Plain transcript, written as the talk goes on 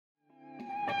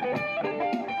Hey,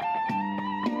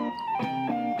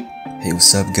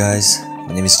 what's up guys?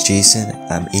 My name is Jason.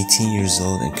 I'm 18 years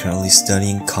old and currently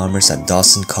studying commerce at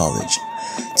Dawson College.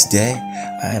 Today,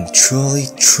 I am truly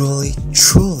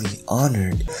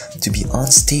honored to be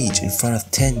on stage in front of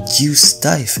 10 you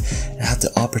stife and have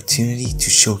the opportunity to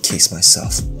showcase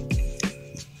myself.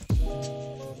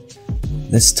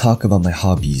 Let's talk about my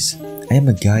hobbies. I am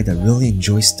a guy that really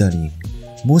enjoys studying.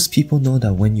 Most people know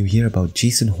that when you hear about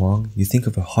Jason Huang, you think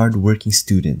of a hard-working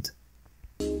student.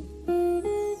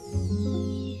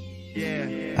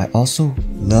 I also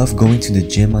love going to the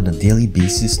gym on a daily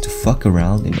basis to fuck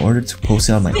around in order to post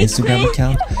it on my Instagram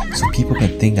account so people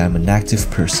can think that I'm an active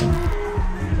person.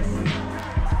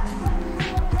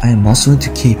 I am also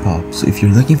into K-pop, so if you're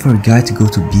looking for a guy to go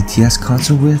to BTS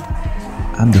concert with,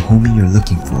 I'm the homie you're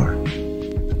looking for.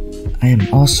 I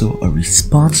am also a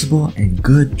responsible and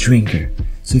good drinker,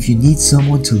 so if you need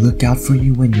someone to look out for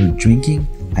you when you're drinking,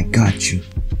 I got you.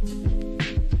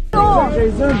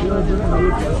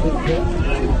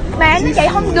 Mẹ nó chạy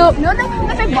không được nữa,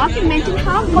 nó phải bỏ cái mẹ trên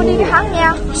khóc. Con đi hắn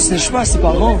nha. C'est pas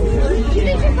bon.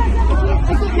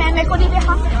 Mẹ con đi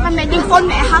hắn, mà mẹ đừng phone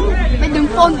mẹ hắn, mẹ đừng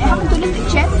phone mẹ hắn, tôi nó bị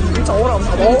chết.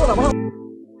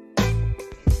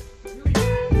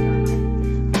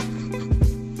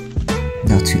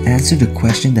 Now to answer the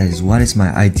question that is what is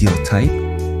my ideal type,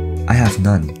 I have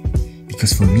none.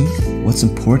 Because for me, what's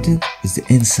important is the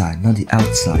inside, not the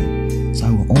outside. So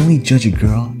I will only judge a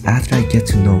girl after I get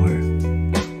to know her.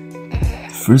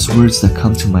 The first words that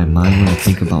come to my mind when I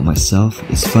think about myself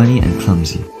is funny and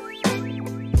clumsy.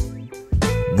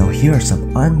 Now here are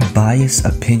some unbiased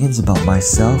opinions about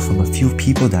myself from a few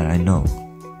people that I know.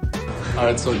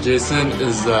 Alright, so Jason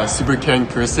is a super caring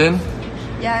person.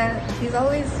 Yeah, he's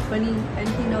always funny and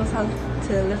he knows how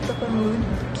to lift up a mood.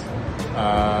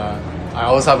 I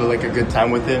always have like a good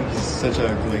time with him. He's such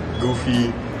a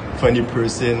goofy, funny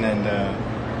person, and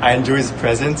I enjoy his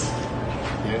presence.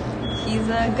 Yeah. He's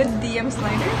a good DM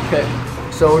slider. Okay,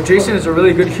 so Jason is a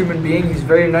really good human being. He's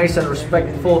very nice and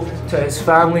respectful to his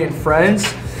family and friends,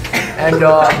 and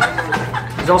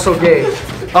he's also gay.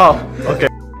 Oh, okay.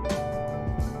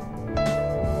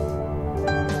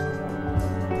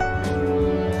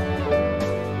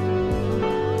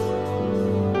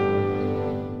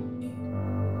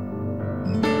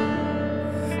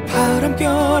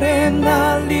 바람결에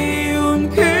날리운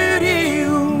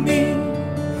그리움이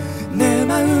내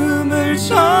마음을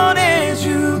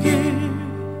전해주길.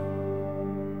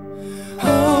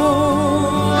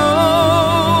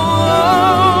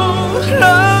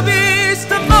 Love is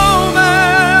the moment.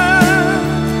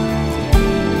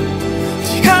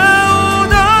 네가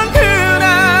오던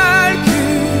그날 그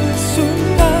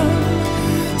순간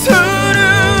두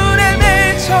눈에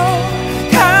맺혀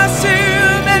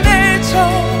가슴에 맺혀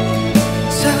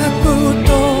자꾸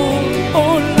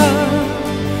떠올라.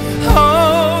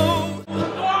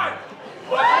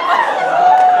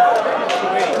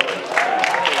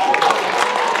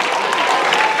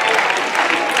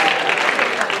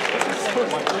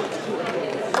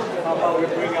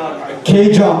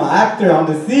 K-drama actor on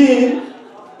the scene.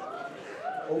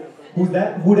 Oh, who's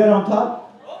that? Who that on top?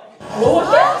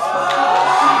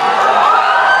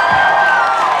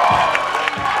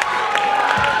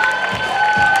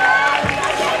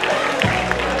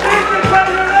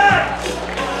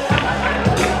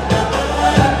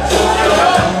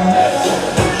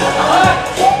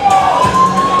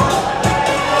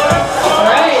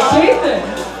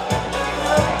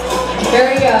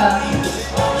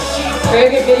 Very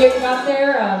good video you got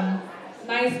there.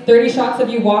 Nice 30 shots of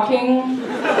you walking.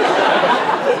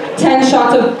 10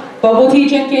 shots of bubble tea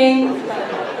drinking.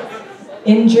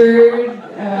 Injured.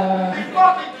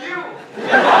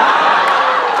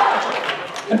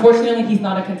 Unfortunately, he's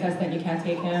not a contestant. You can't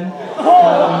take him.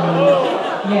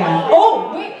 Yeah.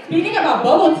 Oh, wait. Speaking about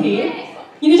bubble tea,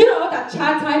 did you know that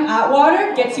chat time at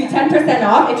Water gets you 10%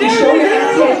 off if you show your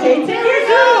MCSA tip?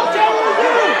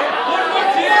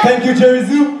 Thank you, Jerry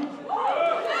Zoo.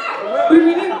 We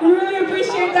really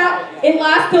appreciate that. It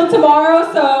lasts till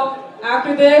tomorrow, so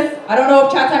after this, I don't know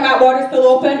if chat time at Water is still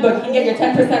open, but you can get your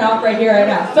 10% off right here, right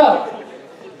now. So,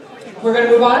 we're gonna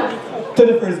move on to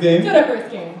the first game.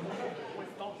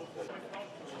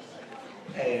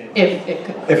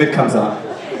 If it comes on.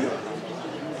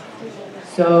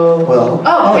 So. Well.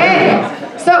 Oh, okay.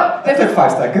 So this took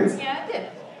 5 seconds. Yeah, it did.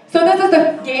 So this is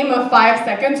the game of 5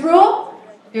 seconds rule.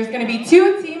 There's gonna be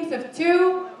 2 teams of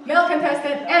 2. Male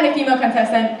contestant and a female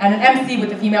contestant, and an MC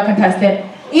with a female contestant.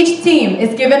 Each team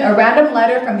is given a random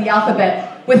letter from the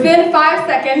alphabet. Within 5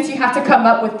 seconds, you have to come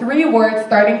up with 3 words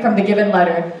starting from the given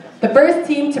letter. The first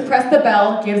team to press the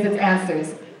bell gives its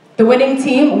answers. The winning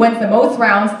team wins the most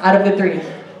rounds out of the 3.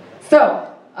 So,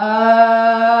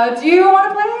 do you want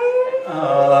to play?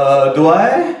 Do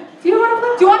I? Do you want to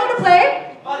play? Do you want me to play?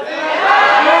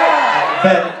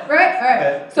 Bet. Right? Alright.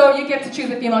 Bet. So you get to choose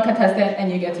a female contestant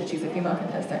and you get to choose a female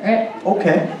contestant, right?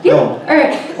 Okay. Yeah. No.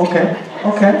 Alright. Okay.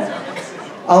 Okay.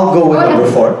 I'll go with Go ahead.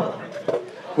 number 4.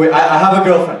 Wait, I have a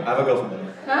girlfriend.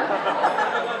 Huh?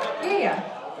 Yeah.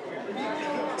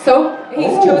 So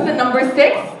he's chosen number 6.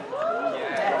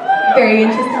 Very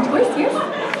interesting choice, yes.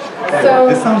 So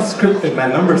This sounds scripted,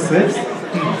 man. Number 6?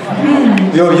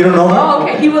 Yo, you don't know her? oh,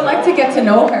 okay. He would like to get to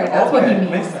know her. That's what he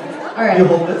means. Makes sense. Alright. You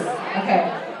hold this.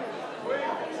 Okay.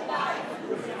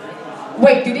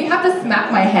 Wait, do they have to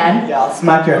smack my hand? Yeah, I'll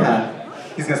smack your hand.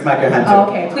 He's gonna smack your hand too. Oh,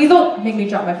 okay. Please don't make me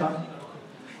drop my phone.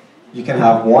 You can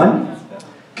have 1.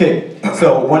 Okay,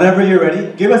 so whenever you're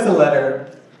ready, give us a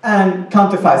letter and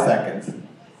count to 5 seconds.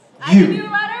 I give you a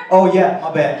letter? Oh yeah,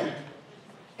 my bad.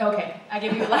 Okay, I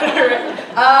give you a letter.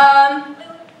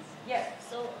 Yes.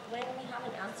 So when we have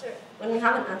an answer,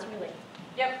 like.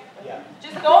 Yep.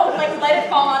 Just don't like let it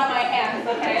fall out of my hands,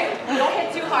 okay? Don't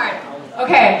hit too hard.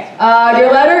 Okay.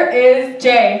 Your letter is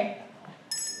J.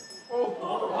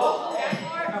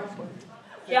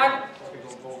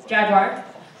 Jaguar.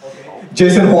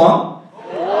 Jason Huang.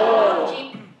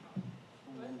 Jeep.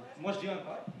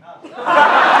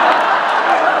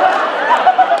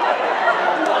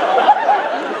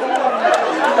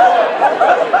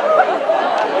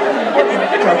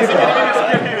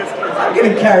 I'm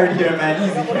getting carried here, man.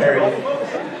 Easy carry.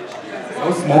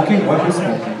 No smoking? What was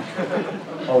smoking?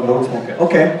 Oh, no smoking.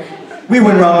 Okay. We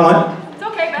win round 1. It's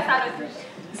okay, best out of 3.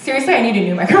 Seriously, I need a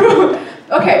new microphone.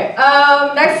 Okay,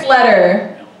 next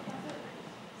letter.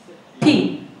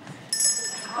 P.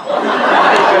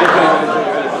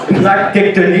 Black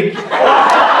tectonic.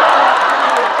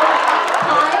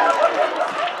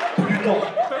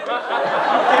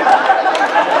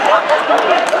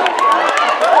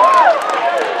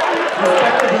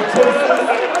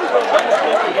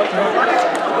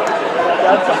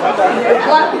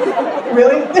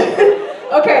 Really?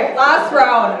 Okay, last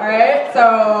round, alright?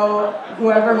 So,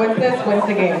 whoever wins this wins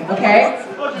the game, okay?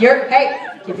 Hey,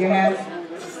 keep your hands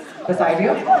beside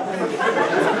you.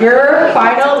 Your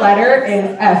final letter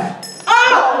is F.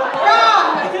 Oh,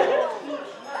 God!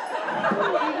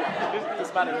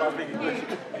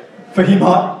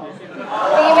 Fahima.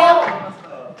 Female?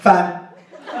 Fan.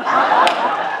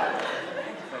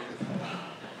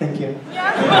 Thank you.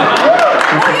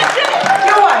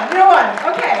 You won,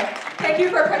 okay. Thank you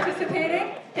for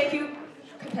participating. Thank you,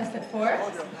 contestant 4.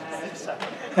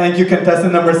 Thank you,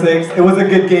 contestant number 6. It was a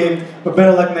good game, but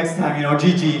better luck next time, you know.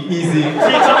 GG, easy.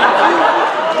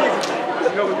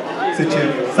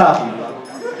 Sichin, Sabi.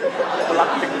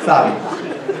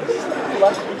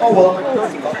 Oh well,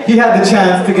 he had the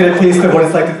chance to get a taste of what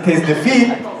it's like to taste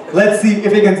defeat. Let's see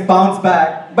if he can bounce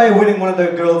back by winning one of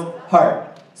the girls'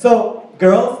 heart. So,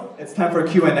 girls, it's time for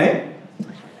Q&A.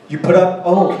 You put up,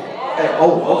 okay,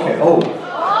 oh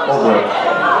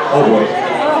boy.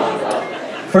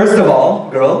 First of all,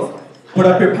 girls, put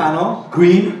up your panel,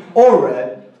 green or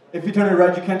red. If you turn it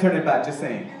red, you can't turn it back, just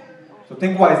saying. So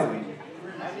think wisely.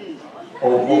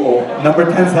 Number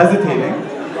 10's hesitating.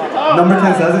 Number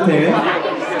 10's hesitating.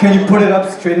 Can you put it up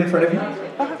straight in front of you? If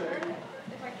I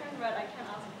turn red, I can't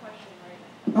ask a question,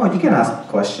 right? Oh, you can ask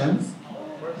questions.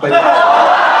 But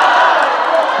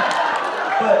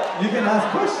you can ask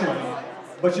questions.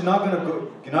 But you're not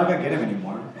gonna get him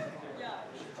anymore.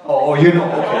 Oh, you know,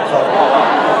 okay,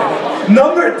 sorry.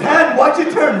 Number 10, why'd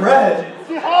you turn red?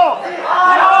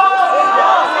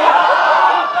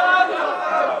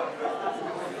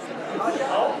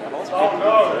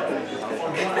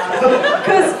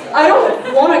 Because I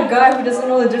don't want a guy who doesn't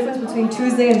know the difference between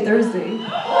Tuesday and Thursday.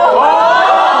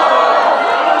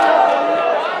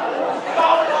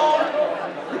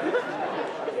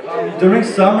 During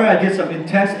summer, I did some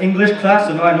intense English class,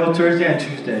 so now I know Thursday and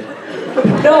Tuesday.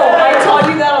 No, I taught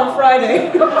you that on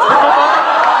Friday.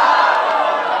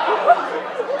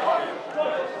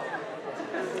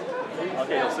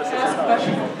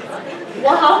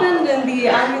 What happened in the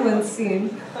ambulance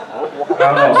scene? I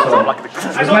don't know, so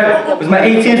it was my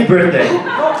 18th birthday.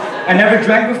 I never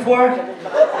drank before,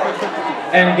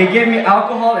 and they gave me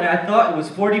alcohol, and I thought it was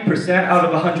 40% out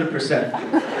of 100%.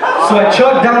 So I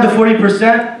chugged down to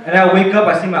 40%, and I wake up,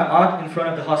 I see my aunt in front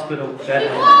of the hospital bed.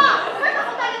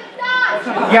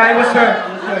 Yeah, it was her.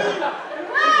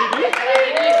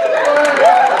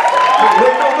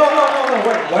 Wait, no,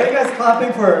 wait. Why are you guys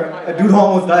clapping for a dude who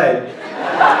almost died?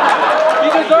 He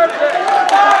deserves it.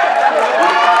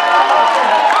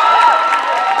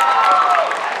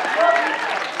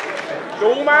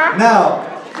 Now,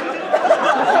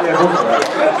 Yeah, go for it.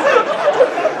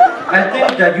 I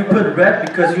think that you put red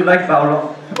because you like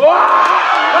Baolo.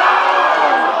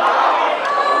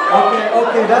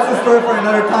 Okay, that's a story for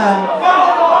another time.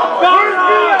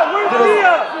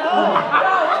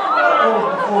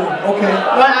 Okay.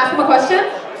 You want to ask him a question?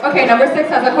 Okay, number 6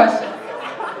 has a question.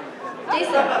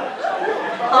 Jason,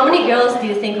 how many girls do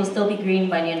you think will still be green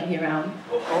by the end of your round?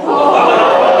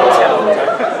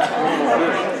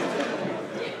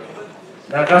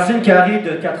 La racine carrée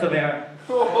de 81.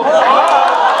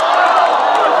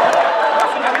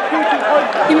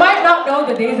 He might not know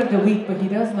the days of the week, but he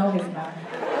does know his math.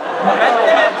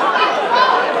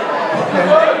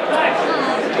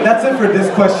 That's it for this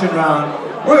question round.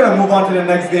 We're gonna move on to the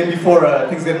next game before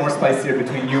things get more spicier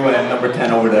between you and number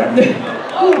 10 over there.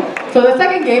 So the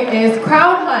second game is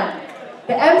Crown Hunt.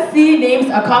 The MC names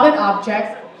a common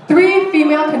object. 3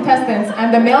 female contestants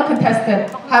and the male contestant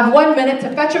have 1 minute to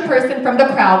fetch a person from the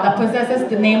crowd that possesses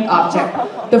the named object.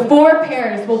 The 4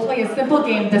 pairs will play a simple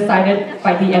game decided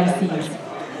by the MCs.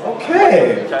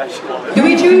 Okay. Do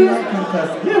we choose?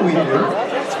 Yeah, we do.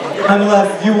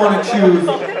 Unless you want to choose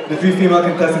the 3 female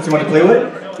contestants you want to play with.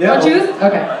 You want to choose?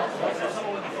 Okay.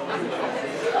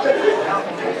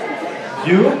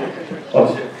 You? Oh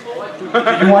shit.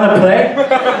 You want to play?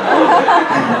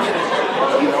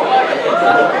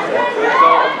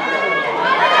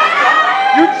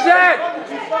 You check!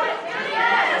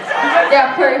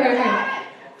 Yeah, hurry.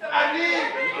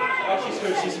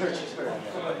 She's hurt.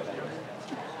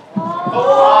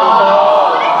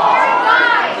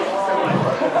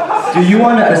 Do you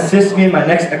want to assist me in my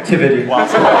next activity? Okay.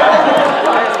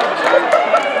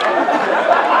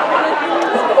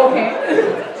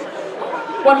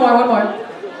 One more.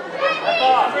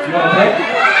 Do you want to play?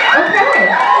 Okay.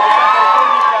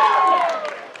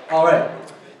 Alright.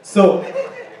 So,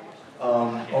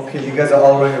 okay, you guys are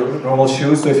all wearing your normal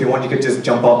shoes, so if you want, you could just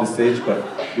jump off the stage, but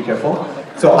be careful.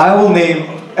 So I will name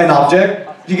an object.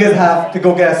 You guys have to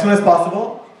go get as soon as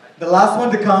possible. The last one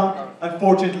to come,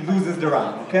 unfortunately, loses the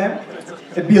round, okay?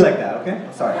 It'd be like that, okay?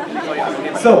 Sorry.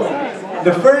 So,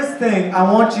 the first thing I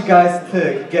want you guys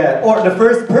to get, or the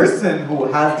first person who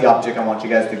has the object I want you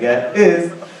guys to get,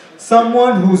 is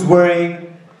someone who's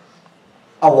wearing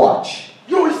a watch.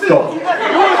 Go. Remember,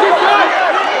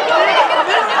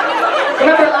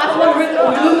 last one we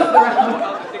lose the round.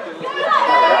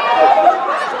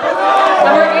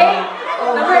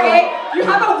 Number 8. You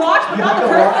have a watch but not the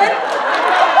person?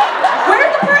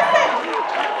 Where's the person?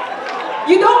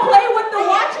 You don't play with the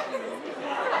watch?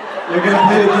 You're gonna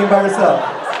play the game by yourself.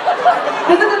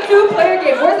 This is a 2-player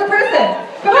game. Where's the person?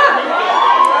 Come on.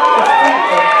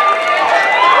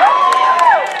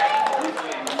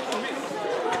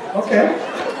 Okay.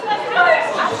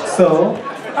 So,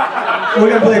 we're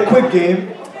gonna play a quick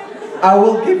game. I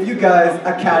will give you guys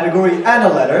a category and a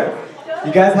letter.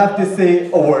 You guys have to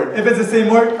say a word. If it's the same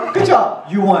word, good job,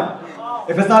 you won.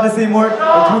 If it's not the same word,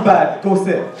 too bad, go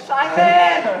sit.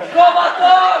 Okay?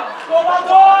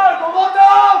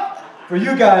 For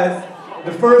you guys,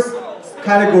 the first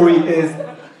category is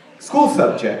school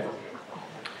subject.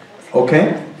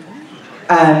 Okay?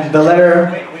 And the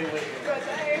letter...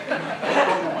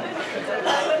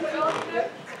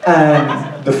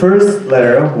 And the first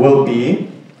letter will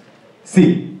be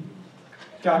C.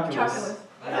 Calculus.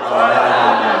 You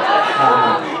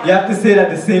have to say it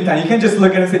at the same time. You can't just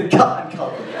look at it and say cut and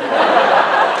calculus.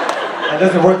 That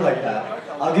doesn't work like that.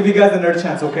 I'll give you guys another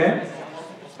chance, okay?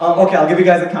 Okay, I'll give you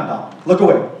guys a countdown. Look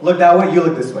away. Look that way, you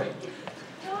look this way.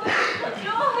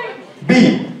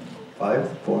 B.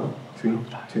 5, 4, 3,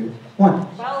 2, 1.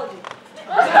 Biology.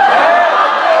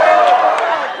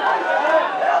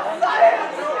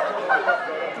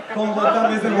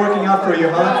 Thumb isn't working out for you,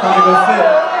 huh? Time to go sit.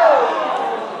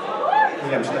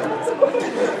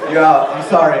 You're out. I'm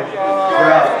sorry.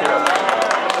 You're out.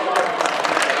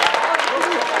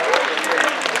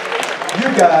 You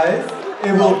guys,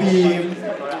 it will be...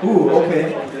 Ooh, okay.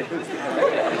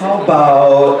 How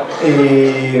about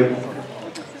a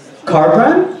car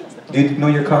brand? Do you know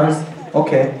your cars?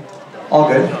 Okay. All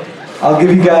good. I'll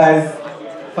give you guys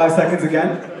 5 seconds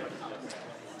again.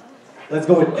 Let's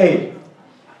go with A.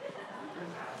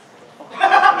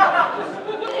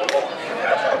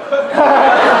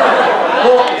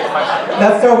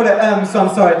 Let's start with an M, so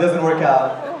I'm sorry, it doesn't work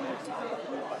out.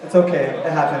 It's okay,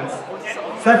 it happens.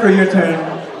 It's time for your turn.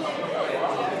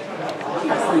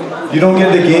 You don't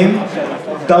get the game?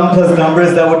 Dumb plus number,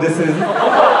 is that what this is?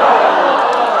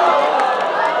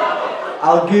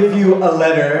 I'll give you a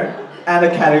letter and a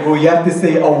category. You have to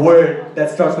say a word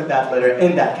that starts with that letter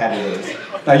in that category.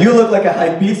 Now you look like a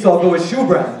hype beast, so I'll go with shoe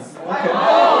brands. Okay.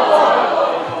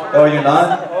 Oh, you're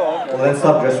not? Well then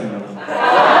stop dressing them.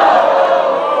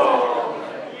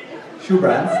 shoe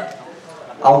brands.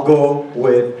 I'll go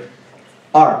with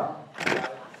R.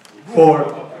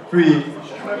 4, 3,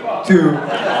 2.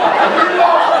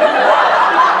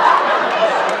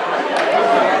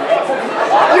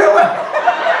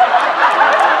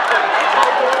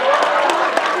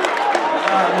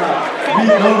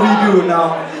 No redo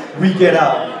now. We get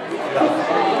out.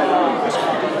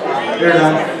 You're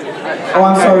done. Oh,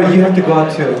 I'm sorry. You have to go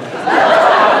out too.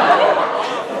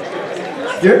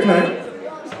 Your turn.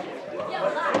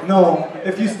 No,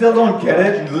 if you still don't get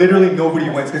it, literally nobody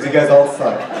wins because you guys all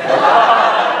suck.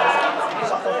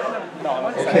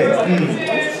 Okay.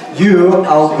 You,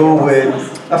 I'll go with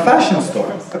a fashion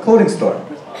store, a clothing store.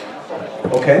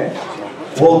 Okay.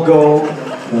 We'll go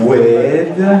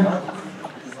with M.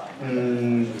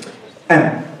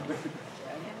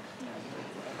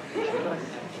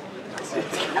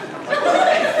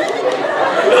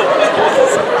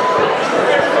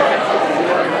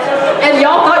 And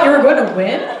y'all thought you were going to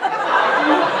win?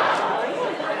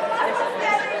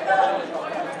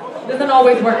 Doesn't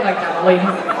always work like that, ladies.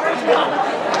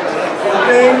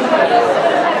 Okay.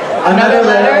 Another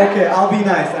letter? Okay, I'll be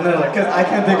nice. Another letter, because I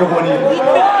can't think of one either.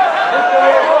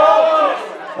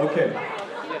 Okay.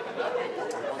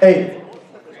 A.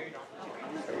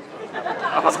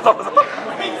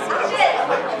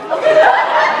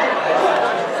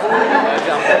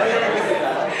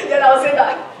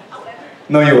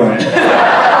 No, you weren't.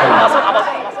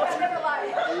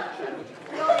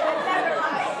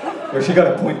 Well, she got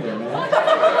a point there, man.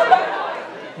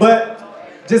 But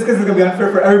just because it's gonna be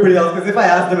unfair for everybody else, because if I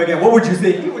asked him again, what would you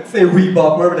say? He would say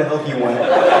Reebok, wherever the hell he went.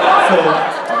 So,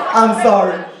 I'm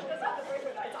sorry.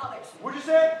 What'd you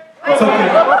say? It's okay.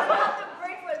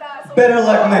 Better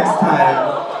luck next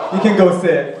time. You can go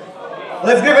sit.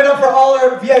 Let's give it up for all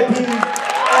our VIPs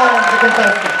and the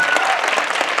contestants.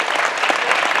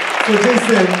 So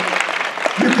Jason,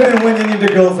 you couldn't win any of the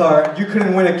girls' heart. You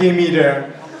couldn't win a game either.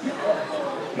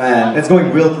 Man, it's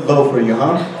going real low for you,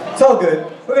 huh? It's all good.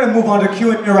 We're gonna move on to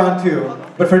Q&A round 2.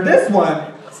 But for this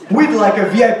one, we'd like a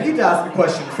VIP to ask a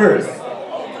question first.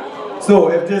 So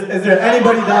is there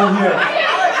anybody down here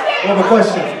who have a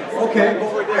question? Okay,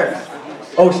 over there.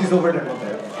 Oh, she's over there.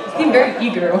 You seem very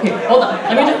eager. Okay, hold on.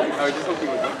 Let me just...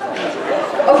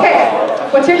 Okay,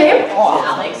 what's your name?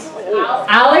 Alex.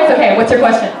 Alex? Okay, what's your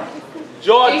question?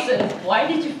 George. Jason, why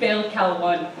did you fail Cal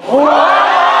 1?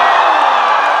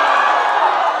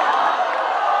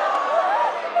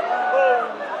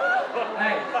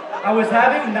 I was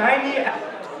having 90.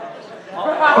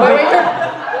 Wait.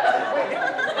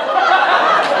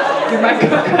 Your mic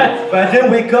got cut. But I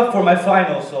didn't wake up for my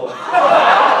final, so.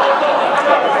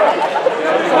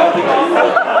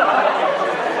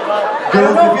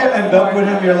 Girls, if you end up with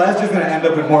him, your life's just gonna end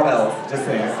up with more L's. Just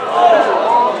saying.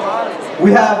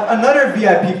 We have another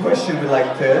VIP question we'd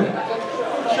like to.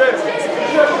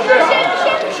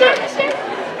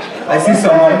 I see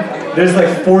someone. There's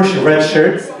like 4 red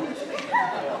shirts.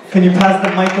 Can you pass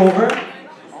the mic over?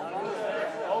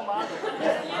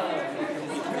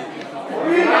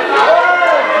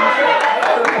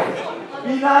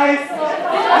 Be nice.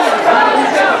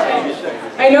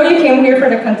 I know you came here for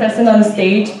the contestant on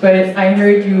stage, but I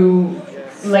heard you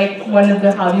like one of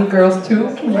the Hallyu girls too.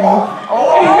 Can you?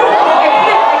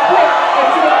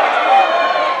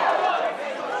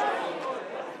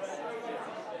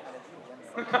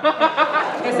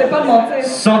 Essaie pas de mentir.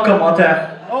 Sans commentaire.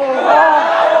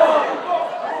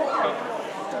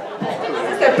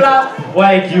 C'est plat.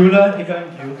 Ouais, Guy là, t'es quand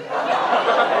même Guy.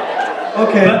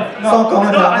 Ok, sans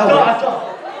commentaire. Attends.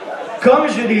 Comme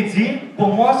je l'ai dit, pour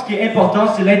moi, ce qui est important,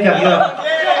 c'est l'intérieur.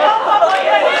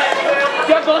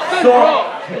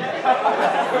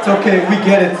 It's okay, we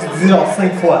get it. Dis genre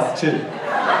 5 fois, c'est chill.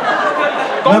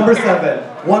 Number 7.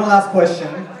 One last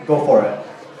question. Go for it.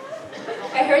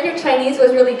 I heard your Chinese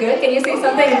was really good. Can you say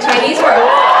something in Chinese for us?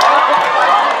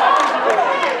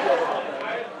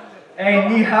 Hey,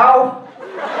 ni hao.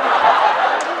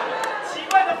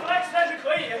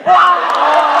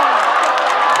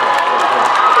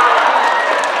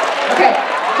 Okay,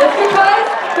 just because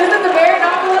this is the Very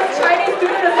Novelist Chinese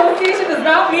Student Association does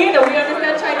not mean that we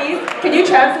understand Chinese. Can you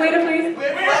translate it, please?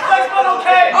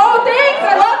 Oh, thanks!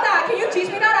 I love that! Can you teach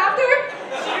me that after?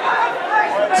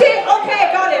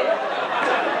 Okay, got it.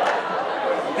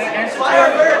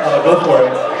 Go for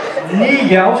it.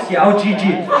 Ni yao xiao ji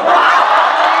ji.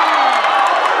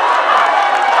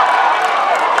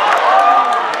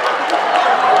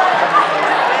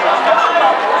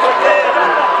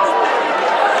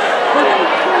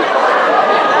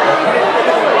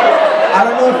 I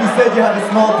don't know if you said you have a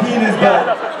small penis, but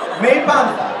made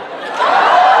panza.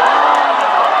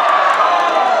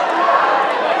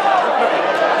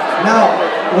 Now,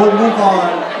 we'll move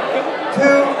on to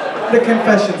the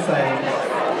confession sign.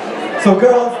 So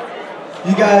girls,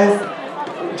 you guys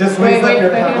just raise up your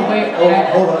panel.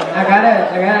 Hold on. I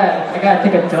gotta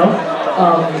take a dump.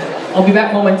 I'll be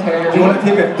back momentarily. You want to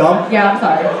take a dump? Yeah, I'm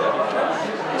sorry.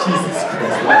 Jesus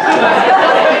Christ.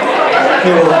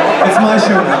 Okay, well, it's my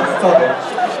show now. It's all good.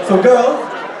 So girls,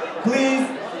 please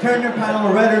turn your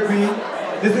panel red or green.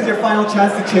 This is your final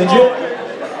chance to change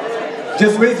it.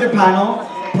 Just raise your panel,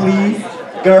 please.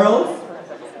 Girls.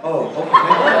 Oh, okay.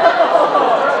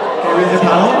 Okay, raise your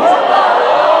panel.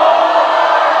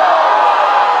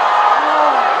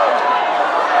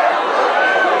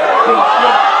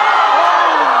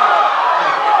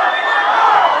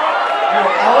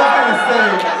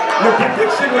 Your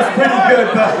prediction was pretty good,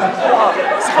 but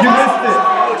you missed it.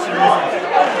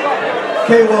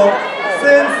 Okay, well,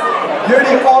 since you're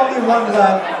the only one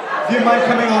left, do you mind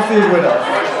coming on stage with us?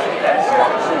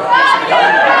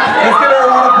 Let's give her a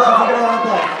round of applause. Let's give her a round of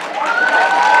applause.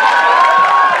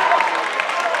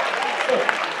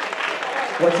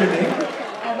 What's your name?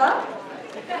 Eva?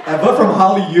 Eva from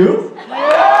Holly U?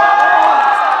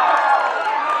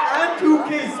 And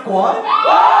 2K Squad?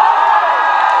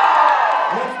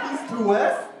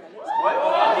 West?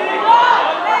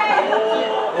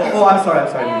 Oh, I'm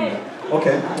sorry.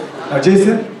 Okay. Now,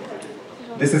 Jason,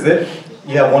 this is it.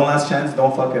 You have one last chance.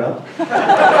 Don't fuck it up.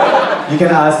 You can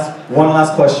ask one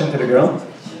last question to the girl,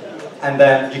 and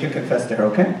then you can confess to her,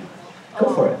 okay?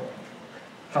 Go for it.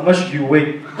 How much do you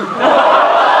weigh?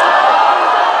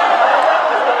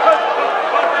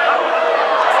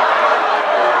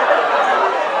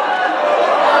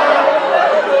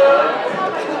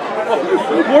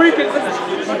 More you can.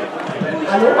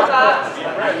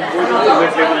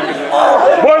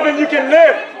 More than you can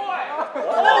lift.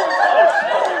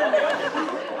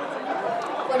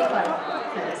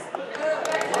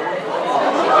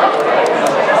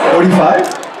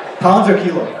 45 pounds or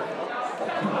kilo?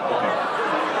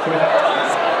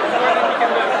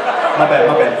 My bad.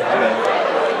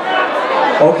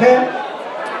 Okay.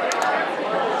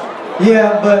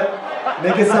 Yeah, but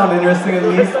make it sound interesting at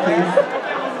least, please.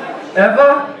 Eva,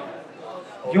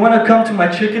 you want to come to my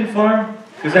chicken farm?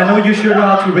 Because I know you sure know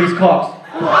how to raise cocks.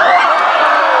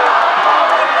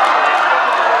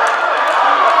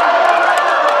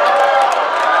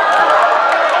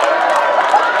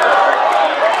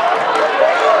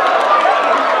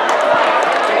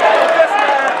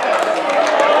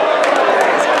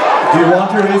 Do you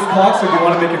want to raise cocks or do you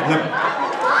want to make it limp?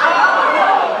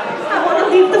 I want to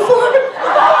leave the farm.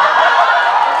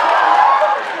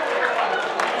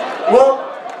 Well,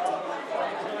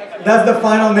 that's the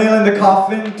final nail in the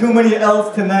coffin. Too many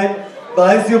L's tonight, but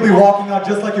at least you'll be walking out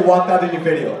just like you walked out in your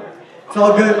video. It's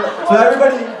all good. So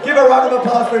everybody, give a round of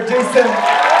applause for Jason.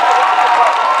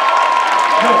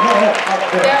 No,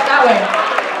 Yeah, that way.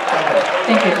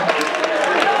 Thank you.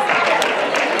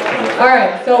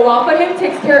 Alright, so while Fahim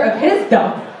takes care of his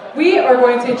dump, we are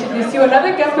going to introduce you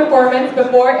another guest performance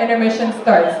before intermission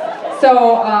starts.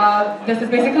 So this is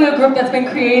basically a group that's been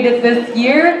created this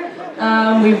year.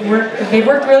 They've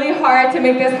worked really hard to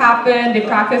make this happen. They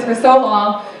practiced for so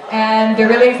long, and they're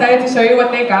really excited to show you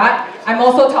what they got. I'm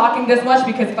also talking this much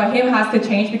because Fahim has to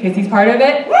change because he's part of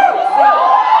it. So,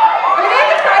 are you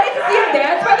guys excited to see him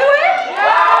dance, by the way?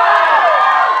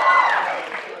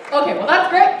 Okay, well that's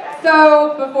great.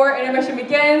 So before intermission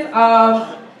begins,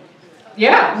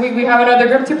 yeah, we have another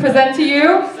group to present to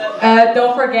you.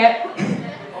 Don't forget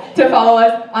to follow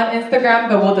us on Instagram,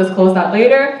 but we'll disclose that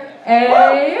later. And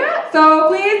yeah, so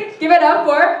please give it up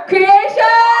for Creation!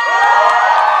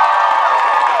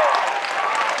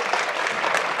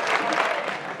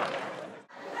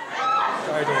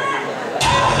 I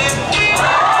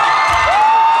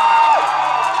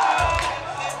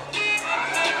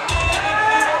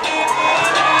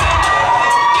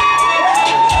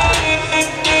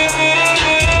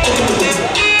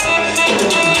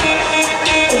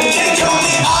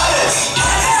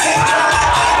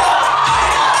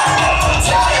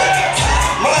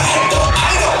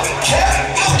don't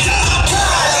care.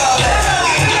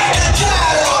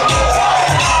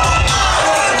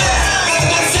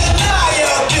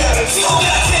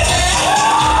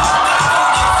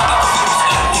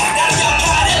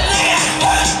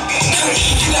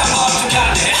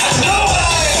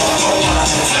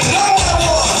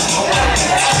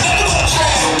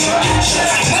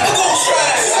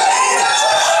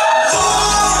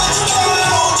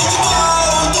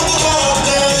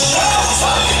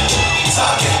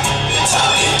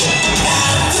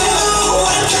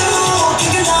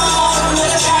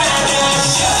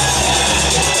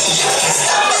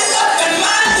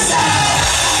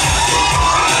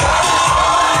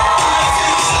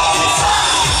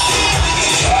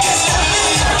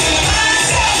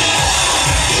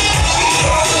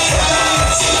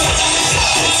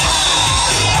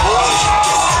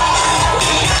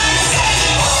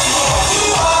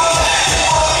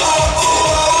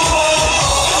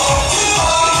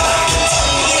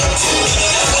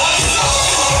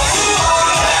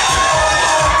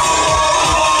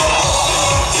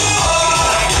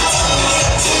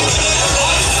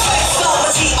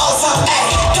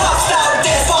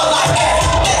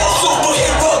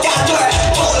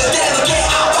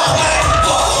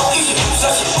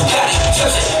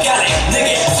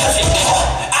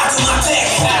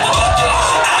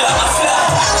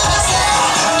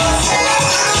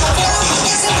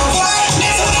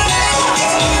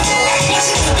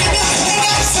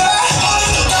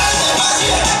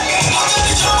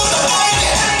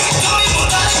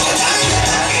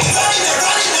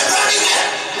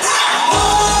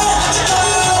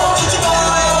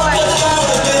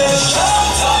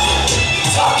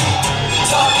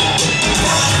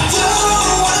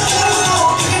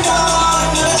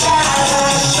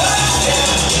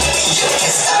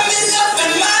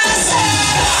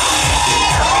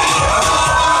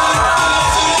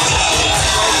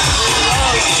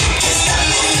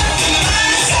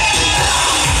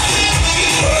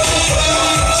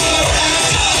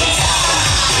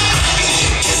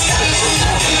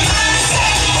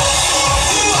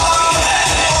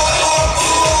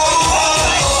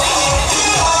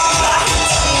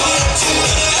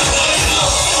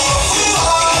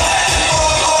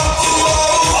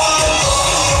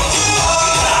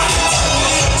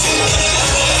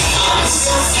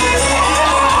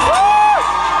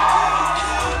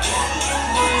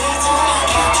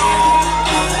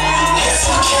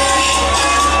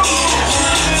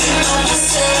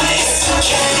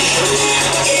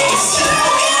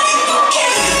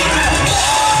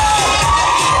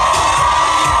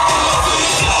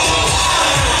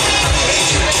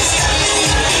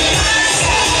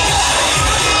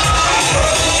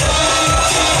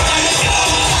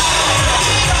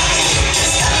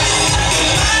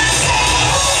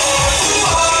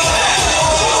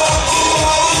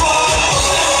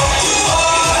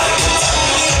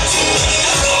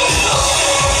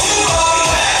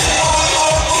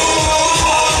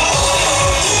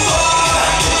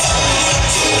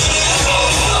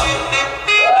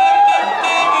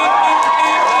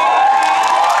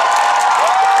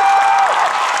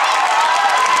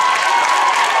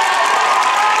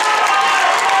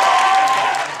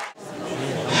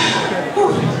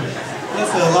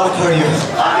 lot of cardio.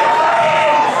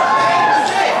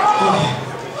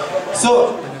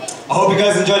 So, I hope you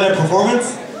guys enjoyed that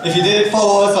performance. If you did,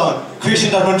 follow us on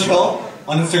creation.montreal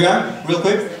on Instagram, real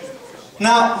quick.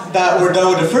 Now that we're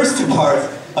done with the first two parts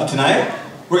of tonight,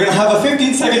 we're gonna have a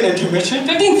 15-second intermission.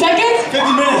 15 seconds?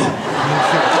 15 minutes.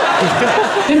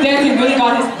 This dancing really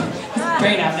got his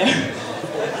brain out there.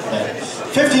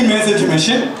 15 minutes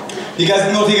intermission. You guys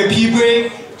can go take a pee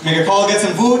break, make a call, get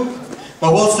some food.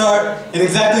 But we'll start in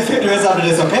exactly 50 minutes after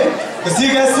this, okay? We'll see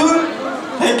you guys soon.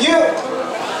 Thank you.